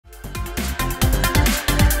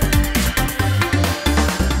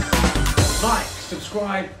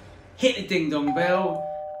subscribe, hit the ding dong bell.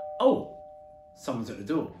 Oh, someone's at the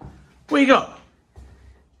door. What you got?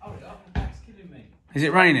 Hold it up, my back's killing me. Is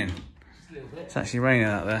it raining? Just a little bit. It's actually raining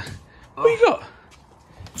out there. What you got?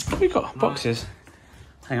 What you got? Boxes.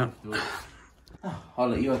 Hang on. Oh, I'll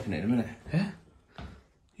let you open it in a minute. Yeah?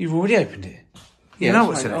 You've already opened it? Yeah, you know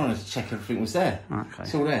what's in I it? wanted to check everything was there. Okay.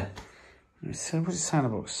 It's all there. So what's it sound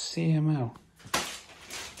about? CML.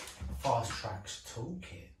 Fastrax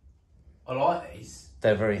toolkit. I like these.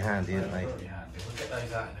 They're very handy, aren't they? Very handy. We'll get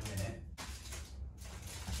those out in a minute.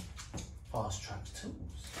 Fastrax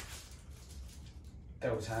tools.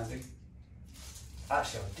 That was handy.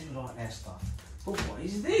 Actually, I do like their stuff. But what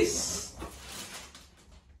is this?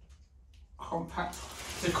 Compact.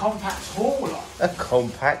 It's a compact hauler. A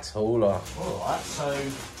compact hauler. Alright, so...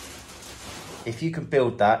 If you can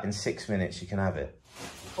build that in 6 minutes, you can have it.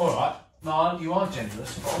 Alright. No, you are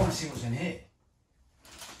generous, but I want to see what's in here.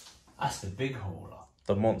 That's the big hauler.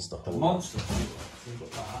 The monster hauler. The monster hauler. So you've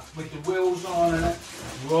got that. With the wheels on and it.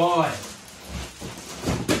 Right.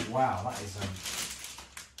 Wow, that is...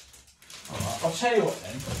 Alright, I'll tell you what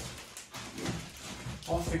then.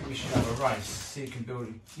 I think we should have a race. So you can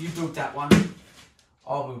build... You build that one.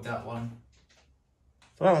 I'll build that one.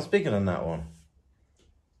 But that one's bigger than that one.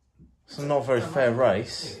 It's a not very fair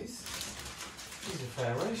race. It is. It is a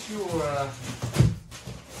fair race. You're,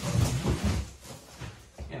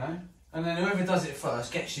 you know, and then whoever does it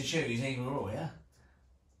first gets to choose either or, yeah?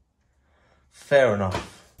 Fair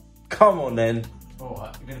enough. Come on then.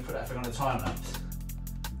 Alright, you're going to put that thing on a time lapse.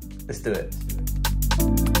 Let's do it.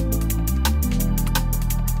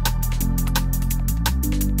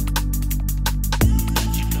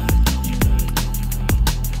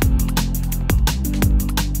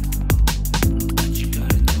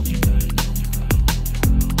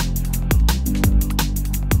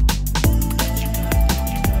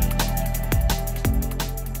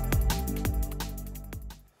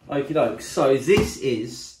 Okie doke, so this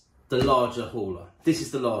is the larger hauler. This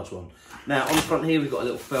is the large one. Now on the front here we've got a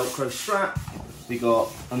little Velcro strap. We've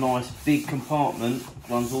got a nice big compartment,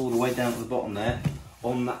 runs all the way down to the bottom there,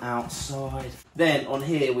 on the outside. Then on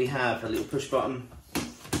here we have a little push button.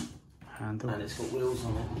 Handle. And it's got wheels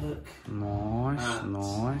on it, look. Nice, And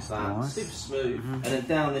nice, that, nice. super smooth. And then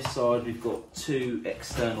down this side we've got 2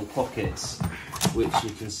 external pockets, which you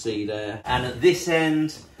can see there. And at this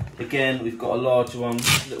end, again, we've got a larger one,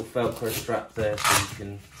 little Velcro strap there so you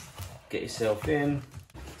can get yourself in.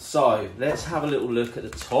 So let's have a little look at the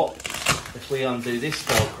top. If we undo this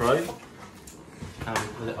Velcro and we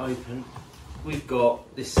put it open, we've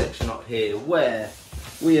got this section up here where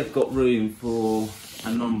we have got room for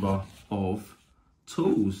a number of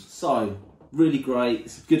tools. So really great.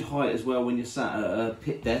 It's a good height as well when you're sat at a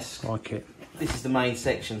pit desk. Like it. This is the main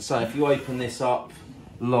section. So if you open this up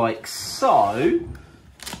like so,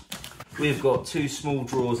 we've got 2 small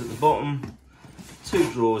drawers at the bottom,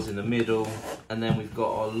 2 drawers in the middle, and then we've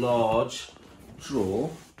got a large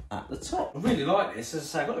drawer at the top. I really like this. As I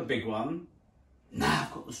say, I've got the big one. Now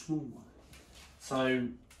I've got the small one. So,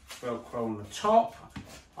 Velcro on the top,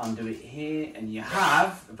 undo it here, and you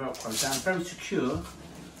have the Velcro down, very secure.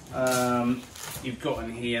 You've got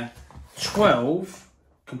in here 12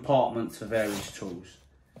 compartments for various tools.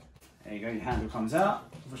 There you go, your handle comes out.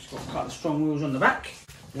 We've just got a couple of strong wheels on the back.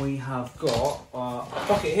 We have got a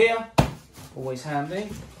pocket here, always handy.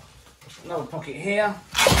 Another pocket here.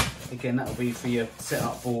 Again, that'll be for your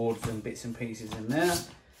setup boards and bits and pieces in there.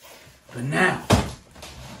 But now,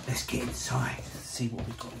 let's get inside and see what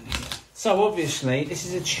we've got in here. So obviously, this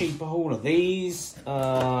is a cheaper hauler. These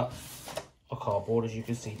are cardboard, as you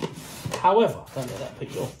can see. However, don't let that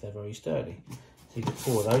put you off. They're very sturdy. So you get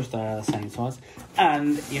 4 of those, they are the same size.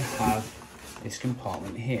 And you have this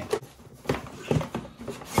compartment here.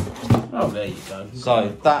 Oh, there you go. So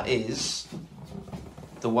that is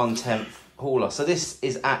the 1/10 hauler. So this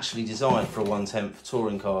is actually designed for a 1/10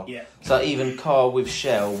 touring car. Yeah. So even car with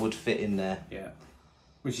shell would fit in there. Yeah.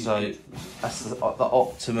 Which is So good. that's the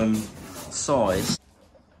optimum size.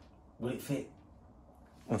 Will it fit?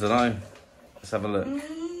 I don't know. Let's have a look.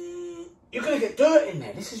 You're going to get dirt in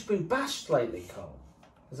there. This has been bashed lately, Carl.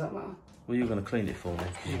 Does that matter? Well, you're going to clean it for me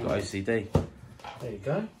because you've got OCD. There you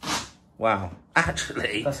go. Wow.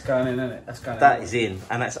 Actually, That's going in, isn't it? That's going that in. is in,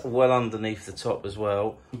 and that's well underneath the top as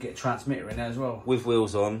well, You get a transmitter in there as well. with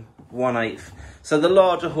wheels on, 1/8. So the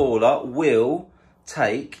larger hauler will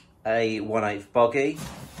take a 1/8 buggy.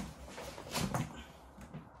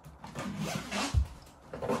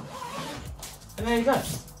 And there you go.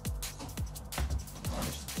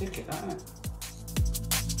 Just tick it, isn't it?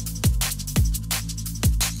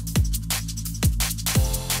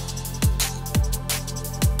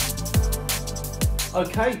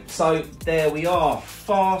 Okay, so there we are,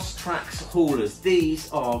 Fastrax haulers. These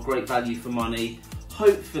are great value for money.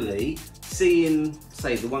 Hopefully, seeing,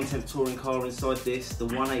 say, the 1/10 touring car inside this, the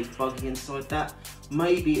 1/8 buggy inside that,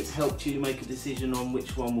 maybe it's helped you make a decision on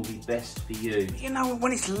which one will be best for you. You know,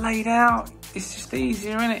 when it's laid out, it's just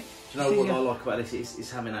easier, isn't it? Do you know what I like about this? It's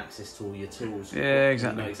having access to all your tools. Yeah,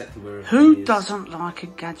 exactly. You know exactly where Who is. doesn't like a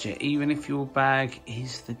gadget, even if your bag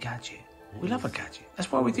is the gadget? We love a gadget. That's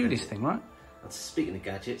why we do this thing, right? And speaking of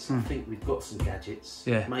gadgets, I think we've got some gadgets.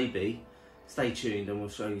 Yeah. Maybe. Stay tuned and we'll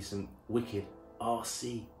show you some wicked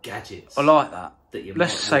RC gadgets. I like that. You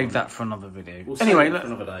Let's might save want. that for another video. We'll Anyway, save it look, for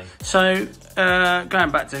another day. so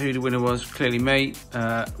going back to who the winner was, clearly me.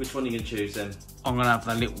 Which one are you going to choose then? I'm going to have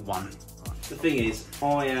that little one. The thing is,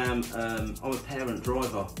 I'm a parent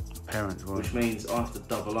driver, Parent voice. which means I have to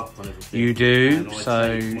double up on everything. You do, And I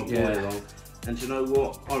so take my boy yeah. along. And do you know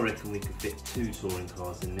what? I reckon we could fit 2 touring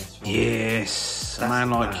cars in this one. Yes, a That's man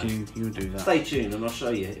the like plan. you do that. Stay tuned and I'll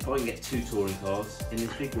show you if I can get 2 touring cars in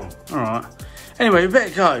this big one. All right. Anyway, we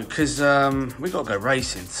better go because we got to go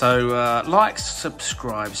racing. So like,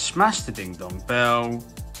 subscribe, smash the ding dong bell.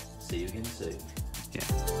 See you again soon.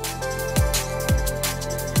 Yeah.